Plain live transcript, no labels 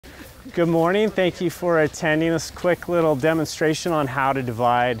Good morning. Thank you for attending this quick little demonstration on how to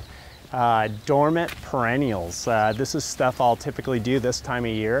divide dormant perennials. This is stuff I'll typically do this time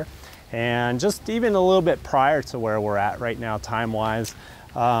of year, and just even a little bit prior to where we're at right now time-wise.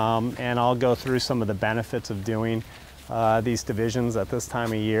 And I'll go through some of the benefits of doing these divisions at this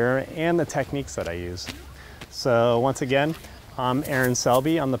time of year and the techniques that I use. So once again, I'm Aaron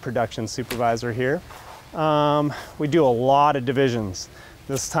Selby. I'm the production supervisor here. We do a lot of divisions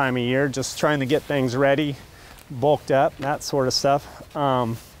this time of year, just trying to get things ready, bulked up, that sort of stuff.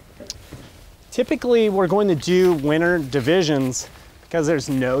 Typically, we're going to do winter divisions because there's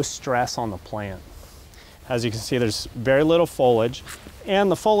no stress on the plant. As you can see, there's very little foliage, and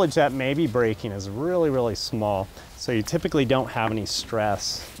the foliage that may be breaking is really, really small. So you typically don't have any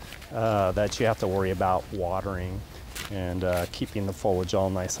stress that you have to worry about watering and keeping the foliage all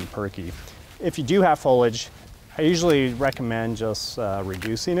nice and perky. If you do have foliage, I usually recommend just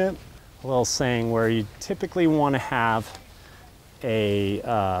reducing it. A little saying where you typically want to have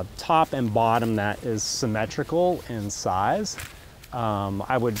a top and bottom that is symmetrical in size.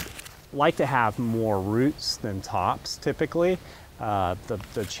 I would like to have more roots than tops typically.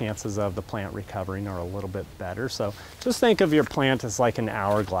 The chances of the plant recovering are a little bit better. So just think of your plant as like an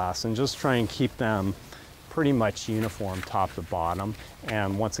hourglass and just try and keep them pretty much uniform top to bottom.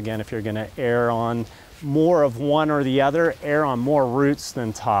 And once again, if you're gonna err on more of one or the other, err on more roots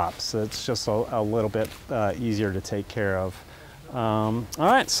than tops. So it's just a little bit easier to take care of. All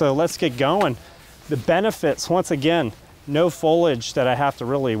right, so let's get going. The benefits, once again, no foliage that I have to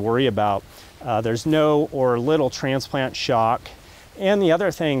really worry about. There's no or little transplant shock. And the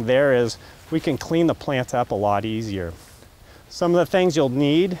other thing there is we can clean the plant up a lot easier. Some of the things you'll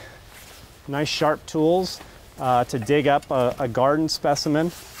need: nice sharp tools to dig up a garden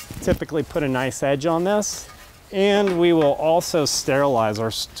specimen. Typically put a nice edge on this. And we will also sterilize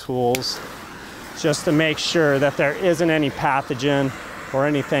our tools just to make sure that there isn't any pathogen or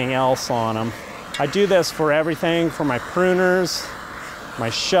anything else on them. I do this for everything, for my pruners, my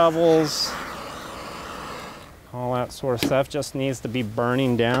shovels, all that sort of stuff just needs to be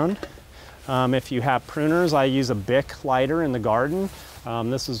burning down. If you have pruners, I use a Bic lighter in the garden.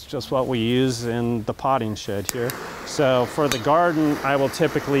 This is just what we use in the potting shed here. So for the garden, I will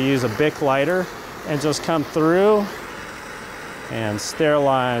typically use a Bic lighter and just come through and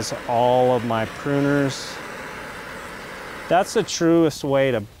sterilize all of my pruners. That's the truest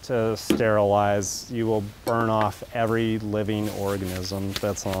way to sterilize. You will burn off every living organism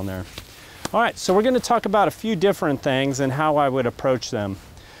that's on there. All right, so we're going to talk about a few different things and how I would approach them.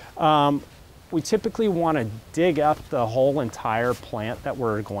 We typically want to dig up the whole entire plant that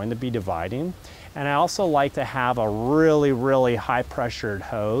we're going to be dividing. And I also like to have a really, really high pressured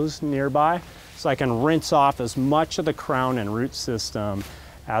hose nearby so I can rinse off as much of the crown and root system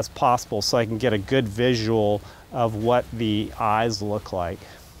as possible so I can get a good visual of what the eyes look like.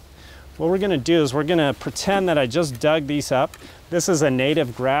 What we're going to do is we're going to pretend that I just dug these up. This is a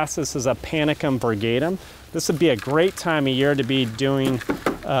native grass. This is a Panicum virgatum. This would be a great time of year to be doing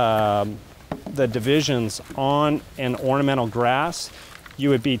the divisions on an ornamental grass. You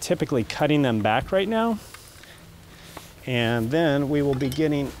would be typically cutting them back right now. And then we will be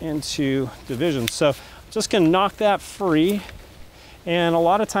getting into divisions. So I'm just going to knock that free. And a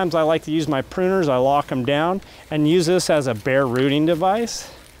lot of times I like to use my pruners. I lock them down and use this as a bare rooting device.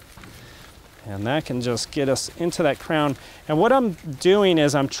 And that can just get us into that crown. And what I'm doing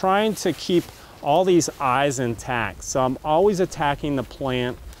is I'm trying to keep all these eyes intact. So I'm always attacking the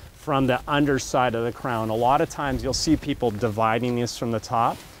plant from the underside of the crown. A lot of times you'll see people dividing this from the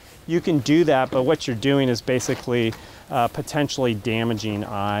top. You can do that, but what you're doing is basically potentially damaging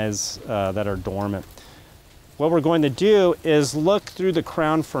eyes that are dormant. What we're going to do is look through the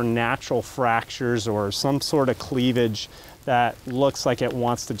crown for natural fractures or some sort of cleavage that looks like it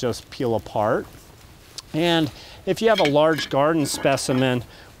wants to just peel apart. And if you have a large garden specimen,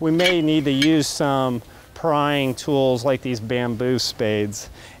 we may need to use some prying tools like these bamboo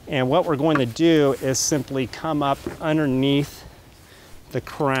spades. And what we're going to do is simply come up underneath the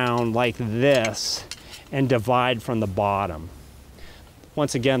crown like this and divide from the bottom.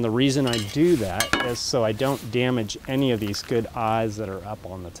 Once again, the reason I do that is so I don't damage any of these good eyes that are up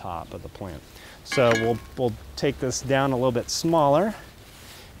on the top of the plant. So we'll take this down a little bit smaller,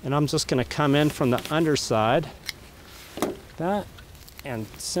 and I'm just going to come in from the underside, that, and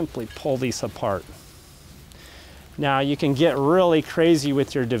simply pull these apart. Now you can get really crazy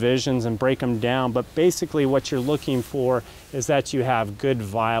with your divisions and break them down, but basically what you're looking for is that you have good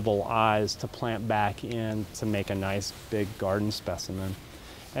viable eyes to plant back in to make a nice big garden specimen.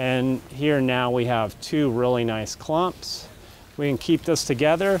 And here now we have two really nice clumps. We can keep this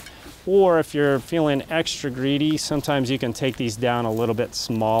together. Or if you're feeling extra greedy, sometimes you can take these down a little bit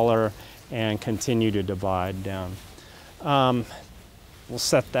smaller and continue to divide down. We'll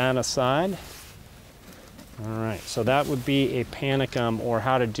set that aside. All right, so that would be a panicum, or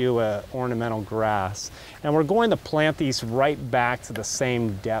how to do a ornamental grass. And we're going to plant these right back to the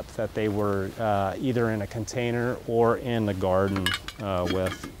same depth that they were either in a container or in the garden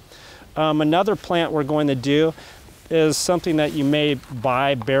with. Another plant we're going to do is something that you may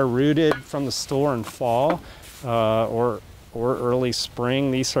buy bare rooted from the store in fall or early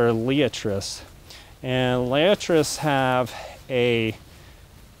spring. These are Liatris. And Liatris have a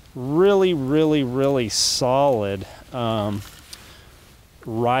really solid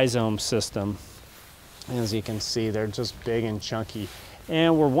rhizome system. As you can see, they're just big and chunky.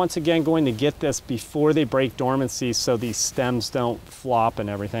 And we're once again going to get this before they break dormancy so these stems don't flop and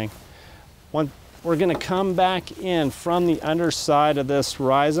everything. We're gonna come back in from the underside of this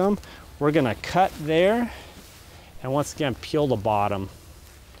rhizome. We're gonna cut there and once again peel the bottom.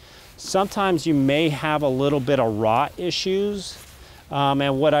 Sometimes you may have a little bit of rot issues.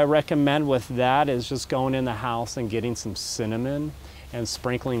 And what I recommend with that is just going in the house and getting some cinnamon and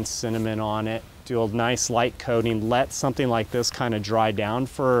sprinkling cinnamon on it. Do a nice light coating. Let something like this kind of dry down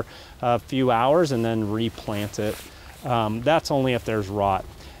for a few hours and then replant it. That's only if there's rot.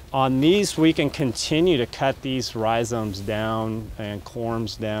 On these, we can continue to cut these rhizomes down and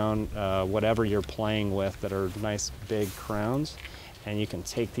corms down, whatever you're playing with that are nice big crowns. And you can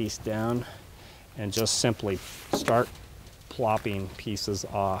take these down and just simply start plopping pieces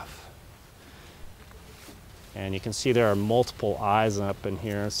off. And you can see there are multiple eyes up in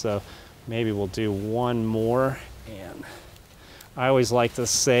here, so maybe we'll do one more. And I always like to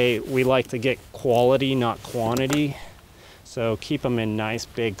say we like to get quality, not quantity. So keep them in nice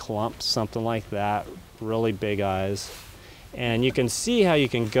big clumps, something like that, really big eyes. And you can see how you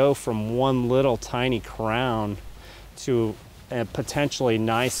can go from one little tiny crown to a potentially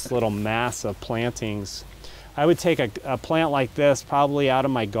nice little mass of plantings. I would take a plant like this probably out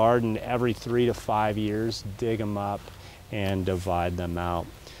of my garden every 3 to 5 years, dig them up and divide them out.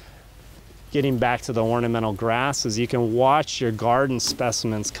 Getting back to the ornamental grasses, you can watch your garden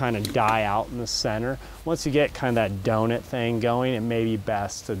specimens kind of die out in the center. Once you get kind of that donut thing going, it may be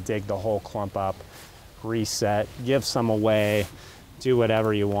best to dig the whole clump up, reset, give some away, do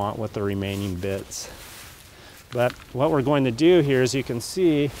whatever you want with the remaining bits. But what we're going to do here, as you can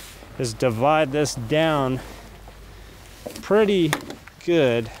see, is divide this down pretty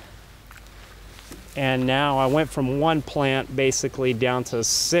good. And now I went from one plant basically down to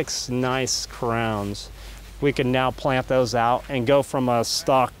 6 nice crowns. We can now plant those out and go from a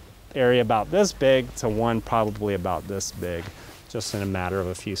stalk area about this big to one probably about this big, just in a matter of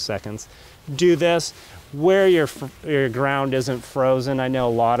a few seconds. Do this where your ground isn't frozen. I know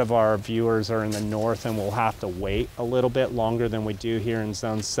a lot of our viewers are in the north and will have to wait a little bit longer than we do here in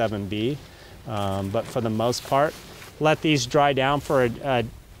zone 7B. But for the most part, let these dry down for a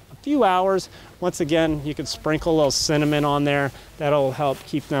few hours. Once again, you can sprinkle a little cinnamon on there. That'll help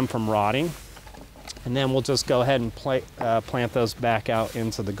keep them from rotting. And then we'll just go ahead and plant those back out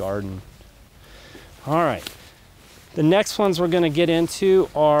into the garden. All right. The next ones we're going to get into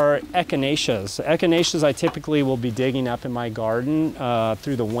are echinaceas. Echinaceas I typically will be digging up in my garden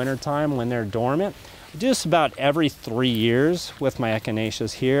through the winter time when they're dormant. I do this about every 3 years with my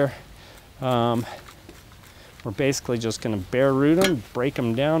echinaceas here. We're basically just going to bare root them, break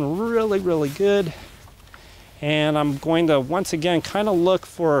them down really good. And I'm going to once again kind of look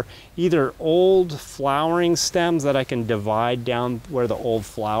for either old flowering stems that I can divide down where the old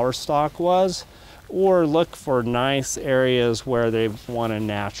flower stalk was, or look for nice areas where they want to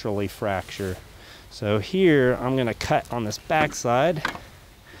naturally fracture. So here I'm going to cut on this backside.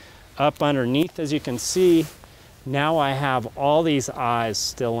 Up underneath, as you can see, now I have all these eyes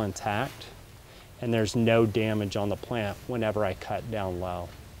still intact and there's no damage on the plant whenever I cut down low.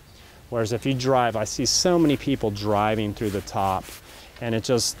 Whereas if you drive, I see so many people driving through the top and it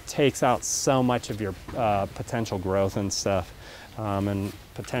just takes out so much of your potential growth and stuff, and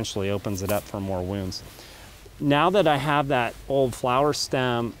potentially opens it up for more wounds. Now that I have that old flower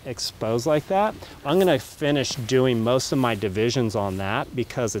stem exposed like that, I'm gonna finish doing most of my divisions on that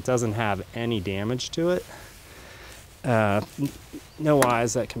because it doesn't have any damage to it. No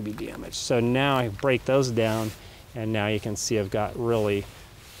eyes that can be damaged. So now I break those down and now you can see I've got really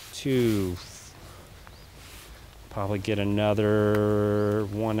two, probably get another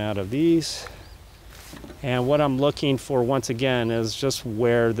one out of these. And what I'm looking for once again is just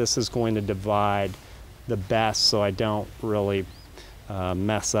where this is going to divide the best so I don't really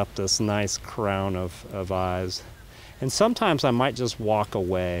mess up this nice crown of eyes. And sometimes I might just walk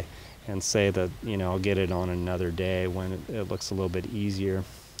away and say that, you know, I'll get it on another day when it looks a little bit easier.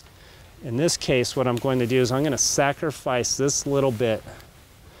 In this case, what I'm going to do is I'm going to sacrifice this little bit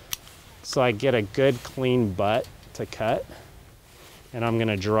so I get a good clean butt to cut. And I'm going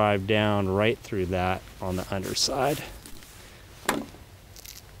to drive down right through that on the underside. And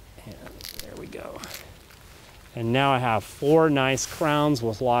there we go. And now I have 4 nice crowns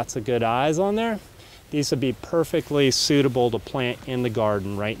with lots of good eyes on there. These would be perfectly suitable to plant in the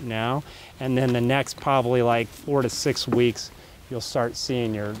garden right now. And then the next probably like 4 to 6 weeks, you'll start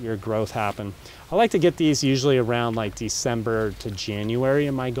seeing your growth happen. I like to get these usually around like December to January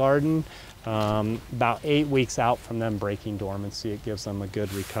in my garden. About 8 weeks out from them breaking dormancy, it gives them a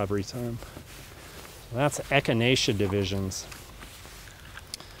good recovery time. So that's echinacea divisions.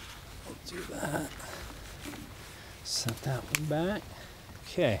 We'll do that. Set that one back.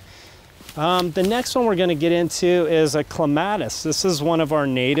 Okay. The next one we're going to get into is a clematis. This is one of our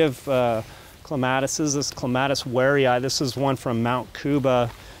native clematises. This Clematis warei. This is one from Mount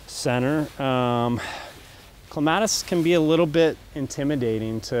Cuba Center. Clematis can be a little bit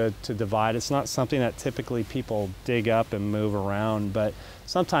intimidating to divide. It's not something that typically people dig up and move around, but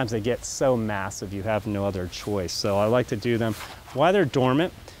sometimes they get so massive you have no other choice. So I like to do them while they're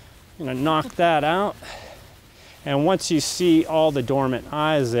dormant. I'm going to knock that out. And once you see all the dormant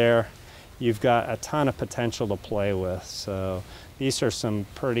eyes there, you've got a ton of potential to play with. So these are some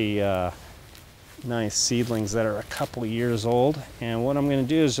pretty nice seedlings that are a couple years old. And what I'm going to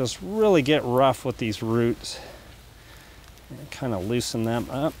do is just really get rough with these roots and kind of loosen them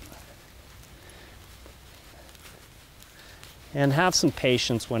up. And have some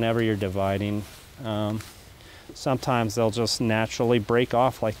patience whenever you're dividing. Sometimes they'll just naturally break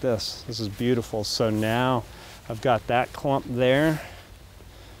off like this. This is beautiful. So now I've got that clump there.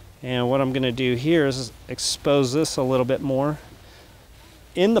 And what I'm going to do here is expose this a little bit more.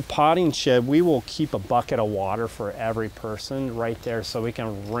 In the potting shed, we will keep a bucket of water for every person right there so we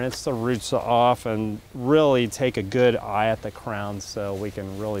can rinse the roots off and really take a good eye at the crown so we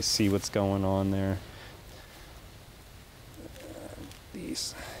can really see what's going on there.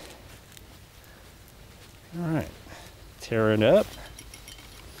 These. All right, tear it up.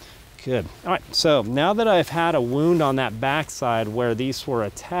 Good. All right, so now that I've had a wound on that backside where these were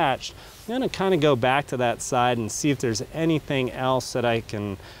attached, I'm going to kind of go back to that side and see if there's anything else that I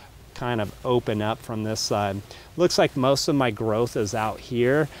can kind of open up from this side. Looks like most of my growth is out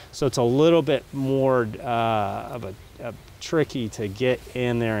here, so it's a little bit more tricky to get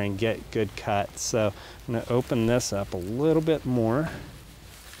in there and get good cuts. So I'm going to open this up a little bit more.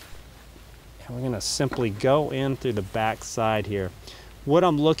 And we're going to simply go in through the back side here. What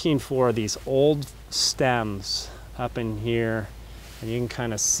I'm looking for are these old stems up in here, and you can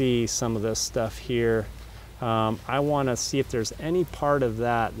kind of see some of this stuff here. I want to see if there's any part of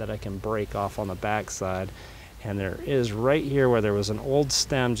that I can break off on the backside, and there is right here where there was an old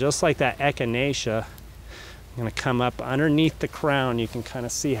stem, just like that echinacea. I'm going to come up underneath the crown. You can kind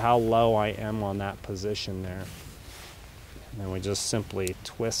of see how low I am on that position there. And then we just simply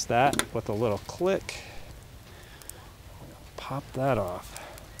twist that with a little click. Pop that off.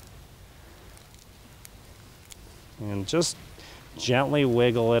 And just gently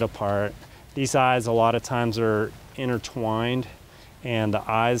wiggle it apart. These eyes a lot of times are intertwined, and the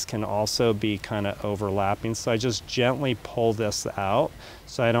eyes can also be kind of overlapping. So I just gently pull this out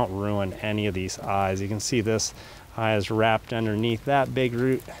so I don't ruin any of these eyes. You can see this eye is wrapped underneath that big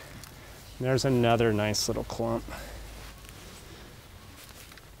root. There's another nice little clump.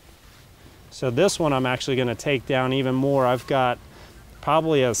 So this one I'm actually going to take down even more. I've got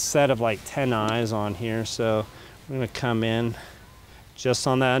probably a set of like 10 eyes on here. So I'm going to come in just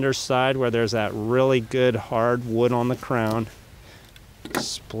on the underside where there's that really good hard wood on the crown.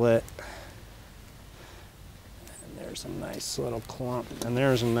 Split. And there's a nice little clump. And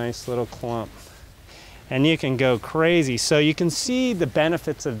there's a nice little clump. And you can go crazy. So you can see the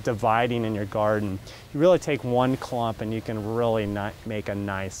benefits of dividing in your garden. You really take one clump and you can really make a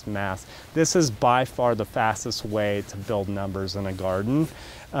nice mass. This is by far the fastest way to build numbers in a garden.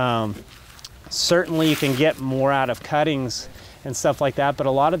 Certainly you can get more out of cuttings and stuff like that, but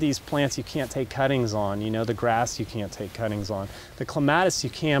a lot of these plants you can't take cuttings on. You know, the grass you can't take cuttings on. The clematis you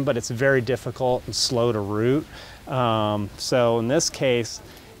can, but it's very difficult and slow to root. So in this case,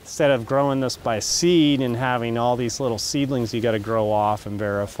 instead of growing this by seed and having all these little seedlings you got to grow off and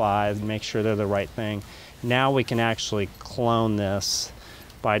verify and make sure they're the right thing, now we can actually clone this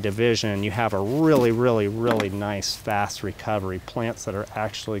by division. You have a really, really, really nice fast recovery. Plants that are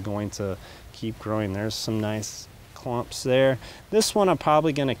actually going to keep growing. There's some nice clumps there. This one I'm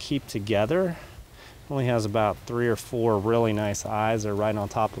probably going to keep together. Only has about 3 or 4 really nice eyes. They're right on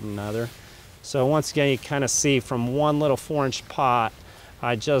top of another. So once again, you kind of see from one little 4-inch pot,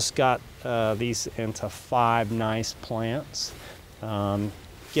 I just got these into 5 nice plants.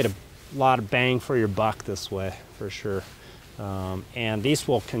 Get a lot of bang for your buck this way, for sure. And these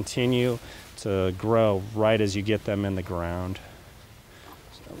will continue to grow right as you get them in the ground.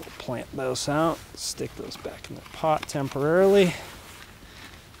 So we'll plant those out, stick those back in the pot temporarily.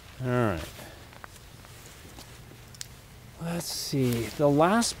 All right. Let's see, the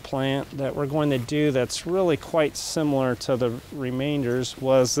last plant that we're going to do that's really quite similar to the remainders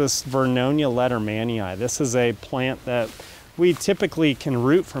was this Vernonia lettermanii. This is a plant that we typically can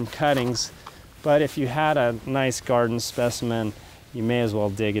root from cuttings, but if you had a nice garden specimen, you may as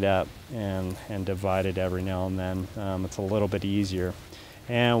well dig it up and divide it every now and then. It's a little bit easier.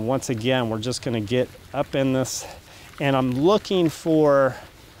 And once again, we're just gonna get up in this, and I'm looking for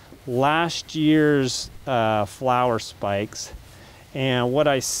last year's flower spikes, and what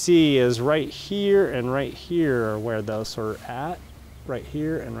I see is right here and right here are where those are at, right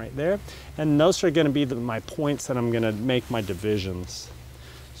here and right there, and those are going to be my points that I'm going to make my divisions.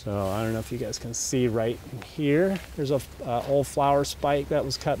 So I don't know if you guys can see right here, there's a old flower spike that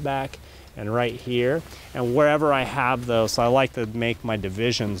was cut back, and right here, and wherever I have those, so I like to make my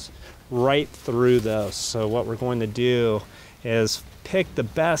divisions right through those. So what we're going to do is pick the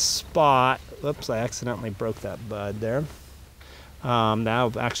best spot. Oops, I accidentally broke that bud there.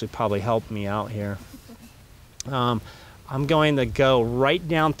 That'll actually probably help me out here. I'm going to go right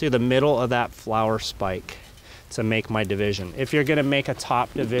down through the middle of that flower spike to make my division. If you're gonna make a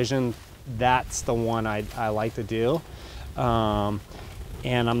top division, that's the one I like to do. And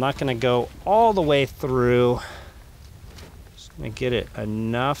I'm not gonna go all the way through. Just gonna get it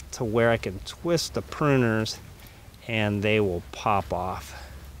enough to where I can twist the pruners and they will pop off.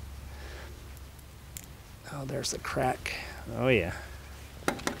 Oh, there's the crack. Oh yeah.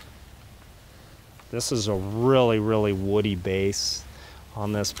 This is a really, really woody base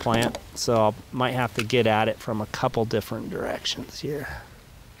on this plant, so I might have to get at it from a couple different directions here.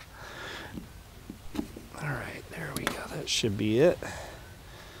 All right, there we go. That should be it.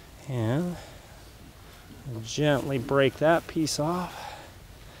 And gently break that piece off.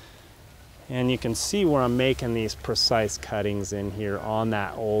 And you can see where I'm making these precise cuttings in here on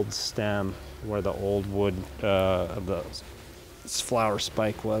that old stem where the old wood of the flower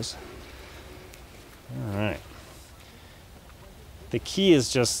spike was. All right. The key is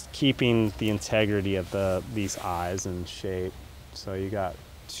just keeping the integrity of these eyes in shape. So you got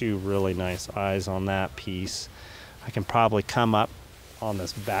 2 really nice eyes on that piece. I can probably come up on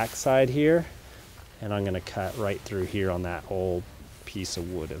this back side here, and I'm going to cut right through here on that old piece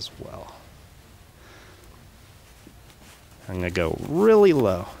of wood as well. I'm going to go really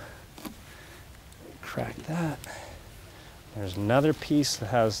low. Crack that. There's another piece that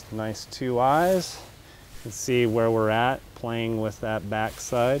has nice 2 eyes. You can see where we're at playing with that back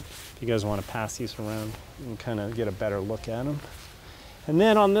side. If you guys want to pass these around and kind of get a better look at them. And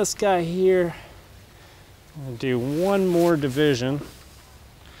then on this guy here, I'm going to do 1 more division.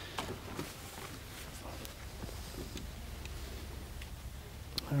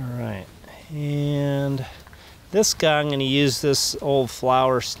 All right, and this guy, I'm going to use this old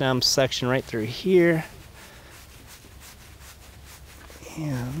flower stem section right through here.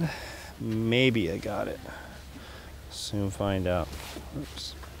 And maybe I got it. Soon find out.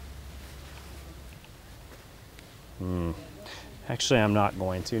 Oops. Actually, I'm not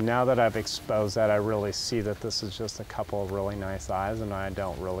going to. Now that I've exposed that, I really see that this is just a couple of really nice eyes, and I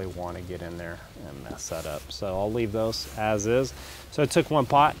don't really want to get in there and mess that up. So I'll leave those as is. So I took 1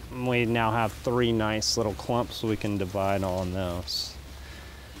 pot, and we now have 3 nice little clumps, so we can divide on those.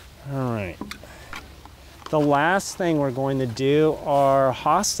 All right. The last thing we're going to do are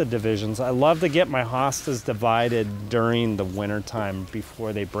hosta divisions. I love to get my hostas divided during the winter time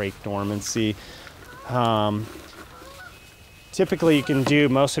before they break dormancy. Typically you can do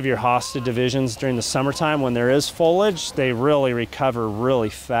most of your hosta divisions during the summertime when there is foliage. They really recover really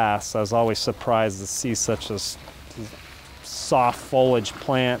fast. I was always surprised to see such a soft foliage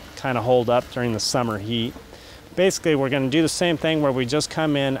plant kind of hold up during the summer heat. Basically we're going to do the same thing where we just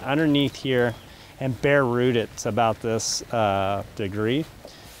come in underneath here and bare root it to about this degree.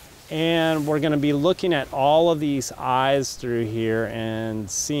 And we're gonna be looking at all of these eyes through here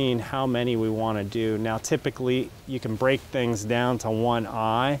and seeing how many we wanna do. Now typically you can break things down to 1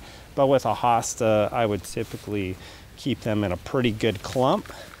 eye, but with a hosta I would typically keep them in a pretty good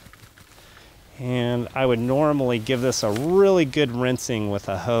clump. And I would normally give this a really good rinsing with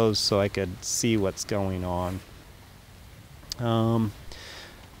a hose so I could see what's going on.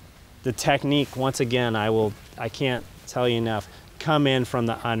 the technique, once again, I can't tell you enough, come in from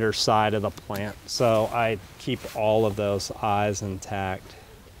the underside of the plant. So I keep all of those eyes intact.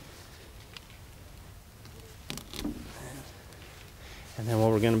 And then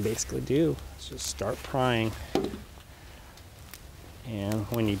what we're going to basically do is just start prying. And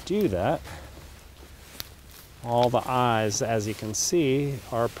when you do that, all the eyes, as you can see,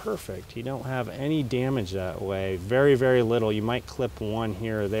 are perfect. You don't have any damage that way. Very, very little. You might clip one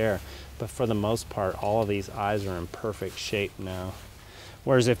here or there, but for the most part, all of these eyes are in perfect shape now.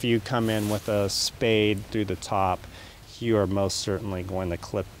 Whereas if you come in with a spade through the top, you are most certainly going to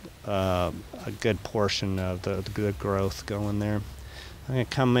clip a good portion of the good growth going there. I'm going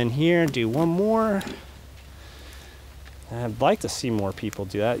to come in here, do one more. I'd like to see more people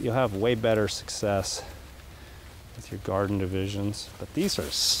do that. You'll have way better success with your garden divisions. But these are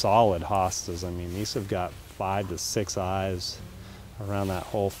solid hostas. I mean, these have got 5 to 6 eyes around that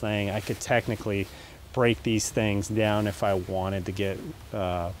whole thing. I could technically break these things down if I wanted to get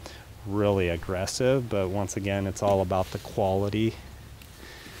really aggressive, but once again, it's all about the quality,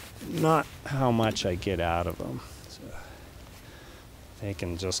 not how much I get out of them. So they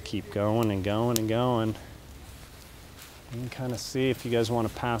can just keep going and going and going. You can kind of see, if you guys want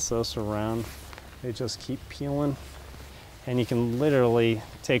to pass those around, they just keep peeling. And you can literally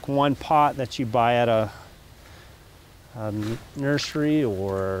take one pot that you buy at a nursery,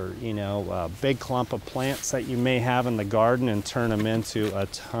 or a big clump of plants that you may have in the garden, and turn them into a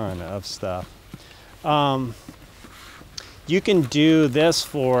ton of stuff. You can do this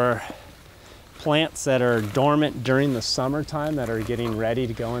for plants that are dormant during the summertime that are getting ready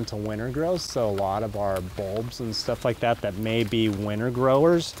to go into winter growth. So a lot of our bulbs and stuff like that may be winter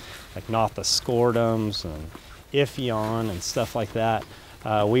growers, like Nothoscordums and Iphion and stuff like that,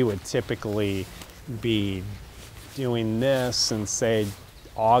 we would typically be doing this in, say,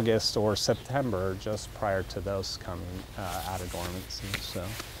 August or September, just prior to those coming out of dormancy. So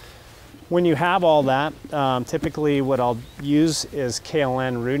when you have all that, typically what I'll use is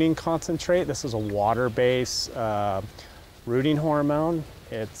KLN rooting concentrate. This is a water-based rooting hormone.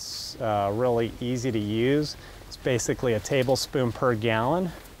 It's really easy to use. It's basically a tablespoon per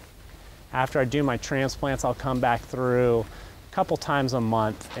gallon. After I do my transplants, I'll come back through a couple times a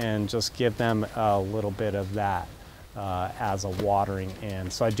month and just give them a little bit of that as a watering in.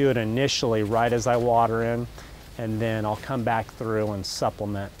 So I do it initially right as I water in, and then I'll come back through and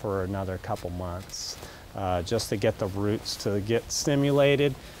supplement for another couple months just to get the roots to get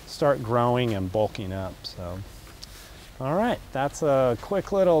stimulated, start growing and bulking up. So, all right, that's a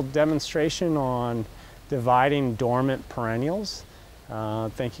quick little demonstration on dividing dormant perennials.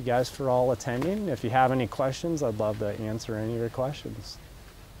 Thank you guys for all attending. If you have any questions, I'd love to answer any of your questions.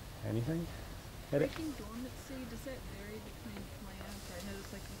 Anything? Hit it. Breaking dormancy, does that vary between plants? I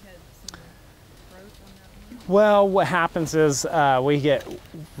noticed like you had some growth on that one. Well, what happens is we get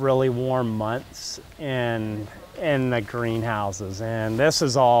really warm months in the greenhouses, and this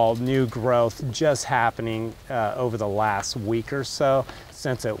is all new growth just happening over the last week or so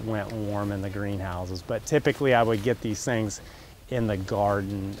since it went warm in the greenhouses. But typically I would get these things in the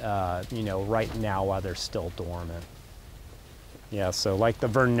garden, right now while they're still dormant. Yeah, so like the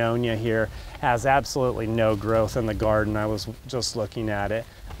Vernonia here has absolutely no growth in the garden. I was just looking at it.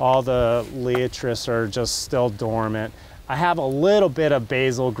 All the Leotris are just still dormant. I have a little bit of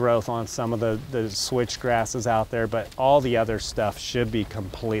basil growth on some of the switch grasses out there, but all the other stuff should be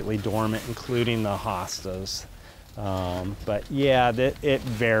completely dormant, including the hostas. But yeah, it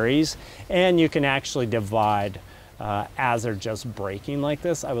varies, and you can actually divide as they're just breaking like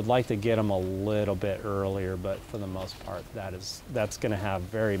this. I would like to get them a little bit earlier, but for the most part, that's going to have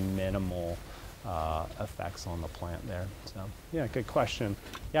very minimal effects on the plant there. So yeah, good question.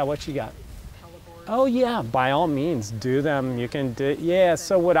 Yeah, what you got? Hellebores. Oh yeah, by all means, do them. You can do, yeah.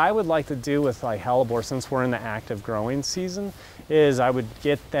 So what I would like to do with like hellebore, since we're in the active growing season, is I would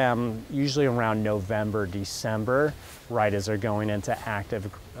get them usually around November, December, right as they're going into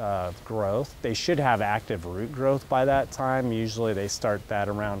active growth. They should have active root growth by that time. Usually they start that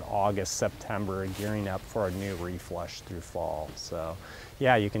around August, September, gearing up for a new reflush through fall. So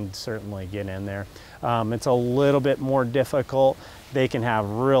yeah, you can certainly get in there. It's a little bit more difficult. They can have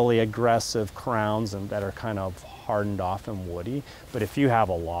really aggressive crowns and that are kind of hardened off and woody. But if you have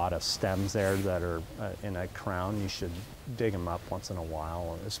a lot of stems there that are in a crown, you should dig them up once in a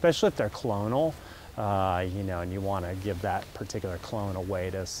while, especially if they're clonal. And you want to give that particular clone away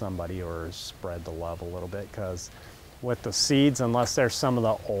to somebody or spread the love a little bit, because with the seeds, unless they're some of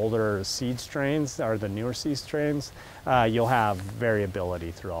the older seed strains or the newer seed strains, you'll have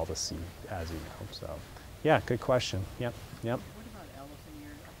variability through all the seed, as you know. So yeah, good question. Yep. What about elephant ear?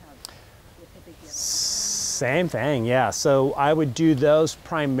 Same thing, yeah. So I would do those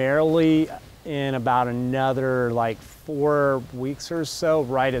primarily in about another like 4 weeks or so,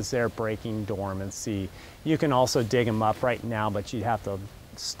 right as they're breaking dormancy. You can also dig them up right now, but you'd have to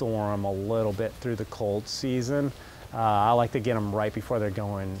store them a little bit through the cold season. I like to get them right before they're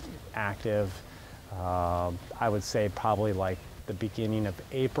going active. I would say probably like the beginning of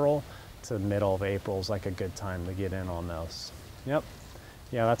April to the middle of April is like a good time to get in on those. Yep.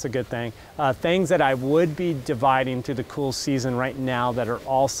 Yeah, that's a good thing. Things that I would be dividing through the cool season right now that are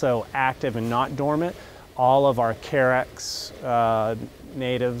also active and not dormant, all of our Carex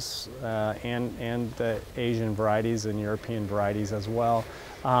natives and the Asian varieties and European varieties as well.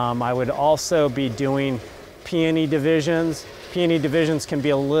 I would also be doing peony divisions. Peony divisions can be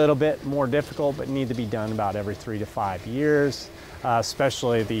a little bit more difficult, but need to be done about every 3 to 5 years,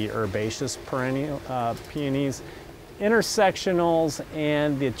 especially the herbaceous perennial peonies. Intersectionals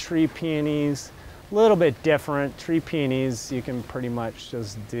and the tree peonies, a little bit different. Tree peonies, you can pretty much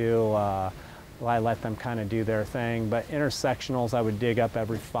just do, I let them kind of do their thing, but intersectionals I would dig up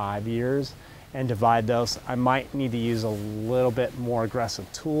every 5 years and divide those. I might need to use a little bit more aggressive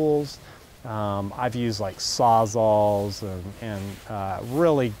tools. I've used like sawzalls and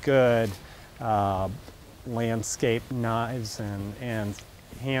really good landscape knives and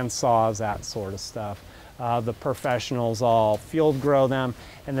hand saws, that sort of stuff. The professionals all field grow them,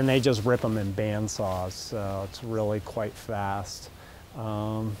 and then they just rip them in bandsaws, so it's really quite fast.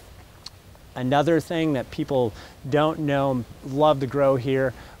 Another thing that people don't know, love to grow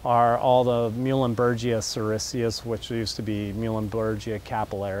here, are all the Muhlenbergia sericious, which used to be Muhlenbergia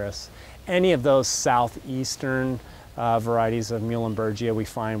capillaris. Any of those southeastern varieties of Muhlenbergia, we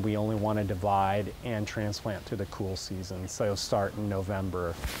find we only want to divide and transplant through the cool season. So start in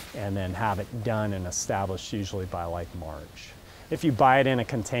November and then have it done and established usually by like March. If you buy it in a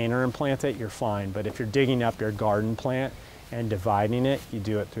container and plant it, you're fine. But if you're digging up your garden plant and dividing it, you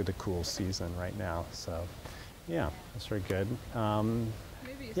do it through the cool season right now. So yeah, that's very good.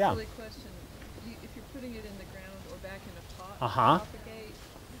 Maybe a silly question. If you're putting it in the ground or back in a pot, propagate,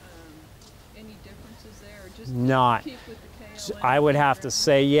 any differences there, or just not keep with the kale? I would have to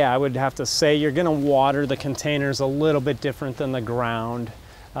say, yeah, I would have to say you're going to water the containers a little bit different than the ground,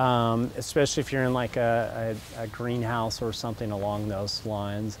 especially if you're in like a greenhouse or something along those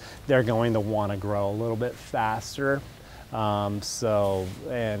lines. They're going to want to grow a little bit faster. So,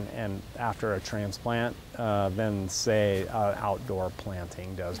 and after a transplant, than say outdoor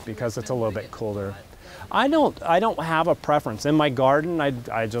planting does, because it's a little bit colder. I don't have a preference. In my garden,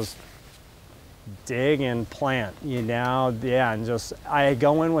 I just dig and plant, you know, yeah, and just, I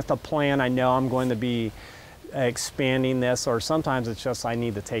go in with a plan. I know I'm going to be expanding this, or sometimes it's just I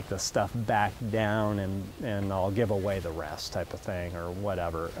need to take the stuff back down and I'll give away the rest type of thing or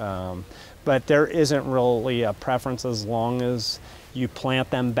whatever. But there isn't really a preference as long as you plant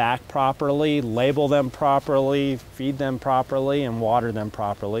them back properly, label them properly, feed them properly, and water them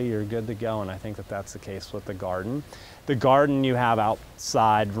properly, you're good to go. And I think that that's the case with the garden. The garden, you have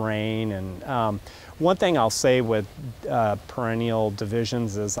outside rain, and one thing I'll say with perennial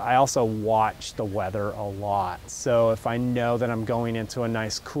divisions is I also watch the weather a lot. So if I know that I'm going into a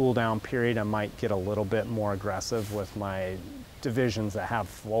nice cool down period, I might get a little bit more aggressive with my divisions that have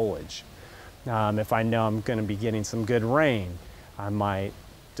foliage. If I know I'm going to be getting some good rain, I might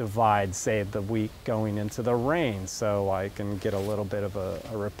divide, say, the week going into the rain so I can get a little bit of a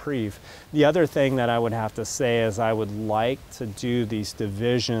reprieve. The other thing that I would have to say is I would like to do these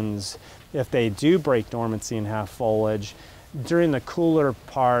divisions, if they do break dormancy and have foliage, during the cooler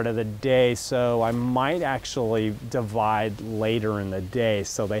part of the day, so I might actually divide later in the day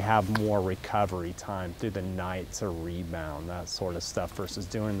so they have more recovery time through the night to rebound, that sort of stuff, versus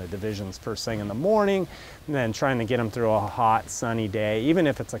doing the divisions first thing in the morning and then trying to get them through a hot sunny day. Even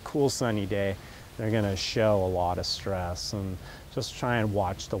if it's a cool sunny day, they're going to show a lot of stress, and just try and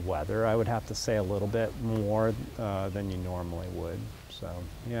watch the weather. I would have to say a little bit more than you normally would. So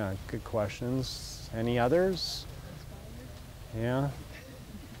yeah, good questions. Any others? Yeah. I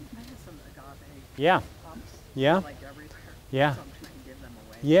have some agave. Yeah. Pops, Yeah. like everywhere. Yeah. So I'm trying to give them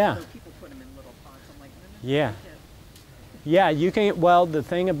away. Yeah. So people put them in little pots. I'm like, Yeah. Yeah, you can, well, the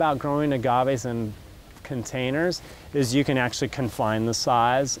thing about growing agaves in containers is you can actually confine the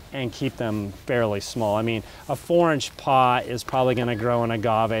size and keep them fairly small. I mean, a 4-inch pot is probably going to grow an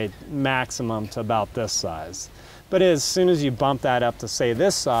agave maximum to about this size. But as soon as you bump that up to, say,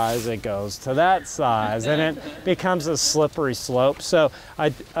 this size, it goes to that size, and it becomes a slippery slope. So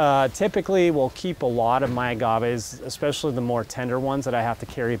I typically will keep a lot of my agaves, especially the more tender ones that I have to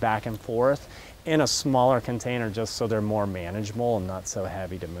carry back and forth, in a smaller container just so they're more manageable and not so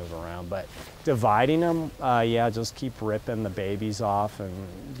heavy to move around. But dividing them, yeah, just keep ripping the babies off, and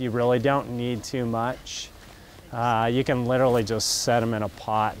you really don't need too much. You can literally just set them in a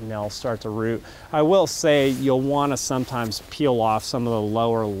pot and they'll start to root. I will say you'll want to sometimes peel off some of the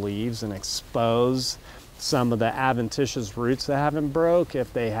lower leaves and expose some of the adventitious roots that haven't broke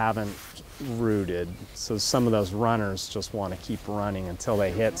if they haven't rooted. So some of those runners just want to keep running until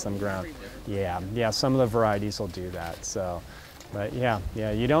they hit some ground. Yeah, some of the varieties will do that. So, but yeah,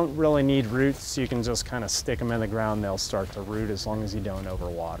 you don't really need roots. You can just kind of stick them in the ground. They'll start to root as long as you don't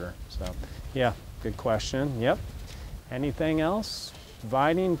overwater. So yeah, good question. Yep. Anything else?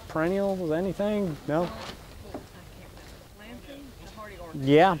 Dividing perennials, anything? No?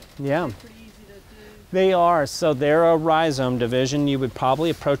 Yeah. They are. So they're a rhizome division. You would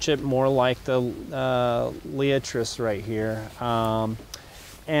probably approach it more like the Leotris right here.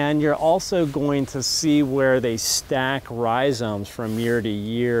 And you're also going to see where they stack rhizomes from year to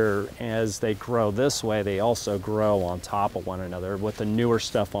year. As they grow this way, they also grow on top of one another with the newer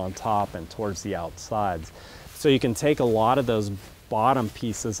stuff on top and towards the outsides. So you can take a lot of those bottom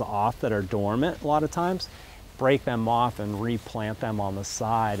pieces off that are dormant a lot of times, break them off and replant them on the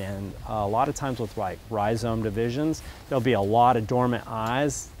side. And a lot of times with like rhizome divisions, there'll be a lot of dormant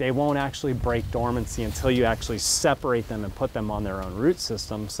eyes. They won't actually break dormancy until you actually separate them and put them on their own root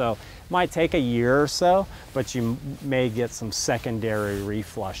system. So it might take a year or so, but you may get some secondary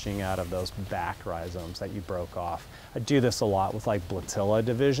reflushing out of those back rhizomes that you broke off. I do this a lot with like Blatilla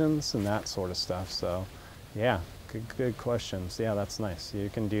divisions and that sort of stuff. So yeah, good questions. Yeah, that's nice. You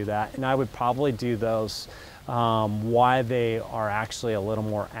can do that. And I would probably do those why they are actually a little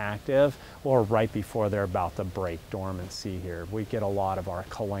more active or right before they're about to break dormancy here. We get a lot of our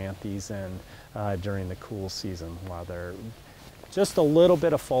calanthes in during the cool season while they're just a little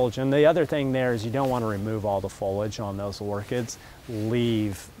bit of foliage. And the other thing there is you don't want to remove all the foliage on those orchids.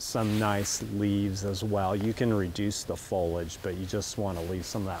 Leave some nice leaves as well. You can reduce the foliage, but you just want to leave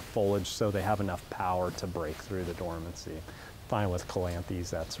some of that foliage so they have enough power to break through the dormancy. Fine with calanthes,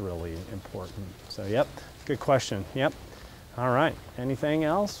 that's really important. So yep, good question. Yep. All right, anything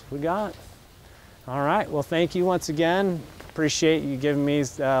else we got? All right, well, thank you once again. Appreciate you giving me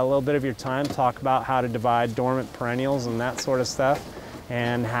a little bit of your time to talk about how to divide dormant perennials and that sort of stuff.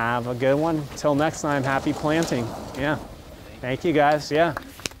 And have a good one. Till next time, happy planting. Yeah. Thank you guys. Yeah.